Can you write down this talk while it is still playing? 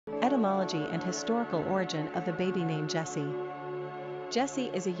Etymology and historical origin of the baby name Jessie.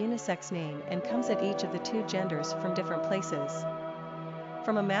 Jessie is a unisex name and comes at each of the two genders from different places.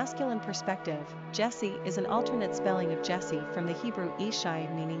 From a masculine perspective, Jessie is an alternate spelling of Jesse from the Hebrew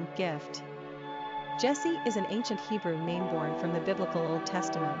Ishai, meaning gift. Jesse is an ancient Hebrew name born from the biblical Old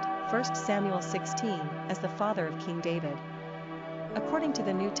Testament, 1 Samuel 16, as the father of King David. According to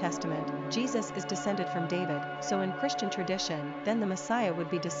the New Testament, Jesus is descended from David, so in Christian tradition, then the Messiah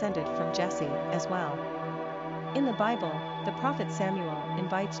would be descended from Jesse as well. In the Bible, the prophet Samuel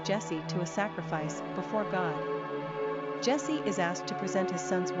invites Jesse to a sacrifice before God. Jesse is asked to present his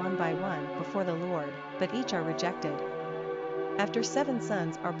sons one by one before the Lord, but each are rejected. After 7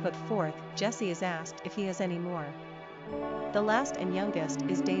 sons are put forth, Jesse is asked if he has any more. The last and youngest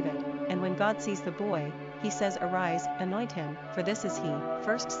is David, and when God sees the boy, he says, "Arise, anoint him, for this is he."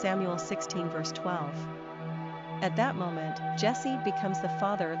 1 Samuel 16 verse 12. At that moment, Jesse becomes the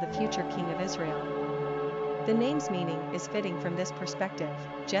father of the future king of Israel. The name's meaning is fitting from this perspective.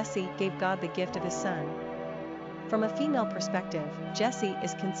 Jesse gave God the gift of his son. From a female perspective, Jessie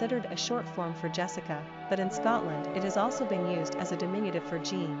is considered a short form for Jessica, but in Scotland it has also been used as a diminutive for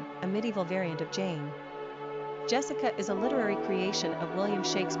Jean, a medieval variant of Jane. Jessica is a literary creation of William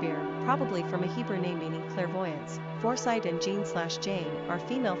Shakespeare, probably from a Hebrew name meaning clairvoyance. Foresight, and Jean/Jane are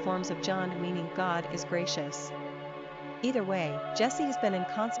female forms of John, meaning God is gracious. Either way, Jessie has been in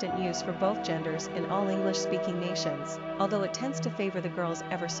constant use for both genders in all English-speaking nations, although it tends to favor the girls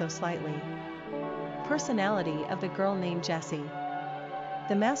ever so slightly. Personality of the girl named Jessie.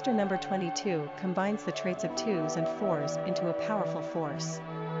 The master number 22 combines the traits of 2s and 4s into a powerful force.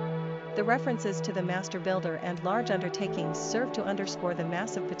 The references to the master builder and large undertakings serve to underscore the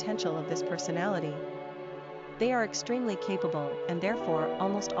massive potential of this personality. They are extremely capable and therefore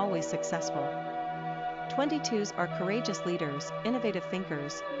almost always successful. 22s are courageous leaders, innovative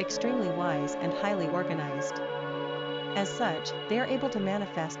thinkers, extremely wise and highly organized. As such, they are able to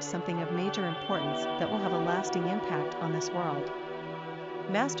manifest something of major importance that will have a lasting impact on this world.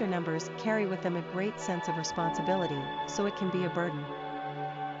 Master numbers carry with them a great sense of responsibility, so it can be a burden.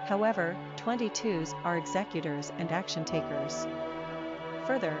 However, 22s are executors and action takers.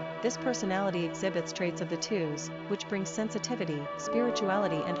 Further, this personality exhibits traits of the 2s, which bring sensitivity,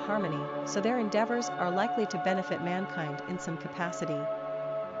 spirituality and harmony, so their endeavors are likely to benefit mankind in some capacity.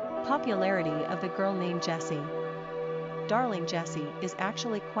 Popularity of the girl named Jessie. Darling Jessie is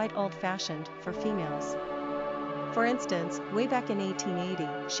actually quite old-fashioned for females. For instance, way back in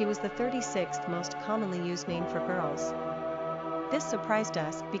 1880, she was the 36th most commonly used name for girls. This surprised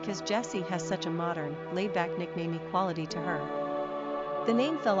us because Jessie has such a modern, laid-back nickname quality to her. The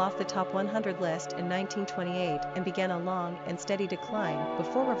name fell off the top 100 list in 1928 and began a long and steady decline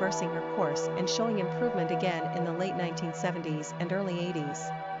before reversing her course and showing improvement again in the late 1970s and early 80s.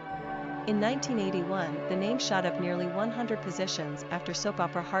 In 1981, the name shot up nearly 100 positions after soap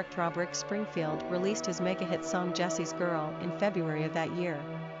opera heartthrob Rick Springfield released his mega-hit song Jessie's Girl in February of that year.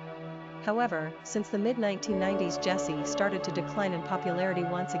 However, since the mid-1990s, Jessie started to decline in popularity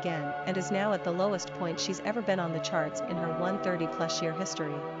once again and is now at the lowest point she's ever been on the charts in her 130-plus year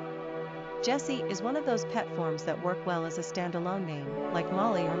history. Jessie is one of those pet forms that work well as a standalone name, like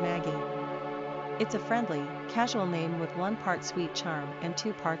Molly or Maggie. It's a friendly, casual name with 1 part sweet charm and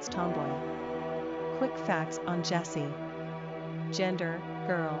 2 parts tomboy. Quick facts on Jessie. Gender,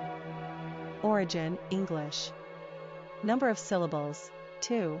 girl. Origin, English. Number of syllables,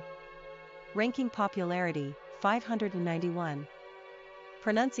 2. Ranking popularity, 591.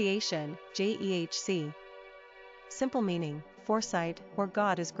 Pronunciation, Jehc. Simple meaning, foresight, or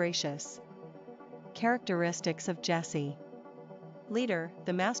God is gracious. Characteristics of Jessie. Leader,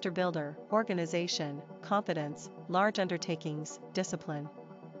 the master builder, organization, competence, large undertakings, discipline.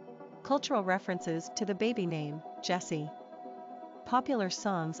 Cultural references to the baby name, Jessie. Popular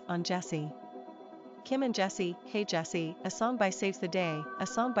songs on Jessie. Kim and Jessie, Hey Jessie, a song by Saves the Day, a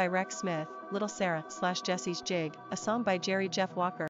song by Rex Smith, Little Sarah / Jessie's Jig, a song by Jerry Jeff Walker.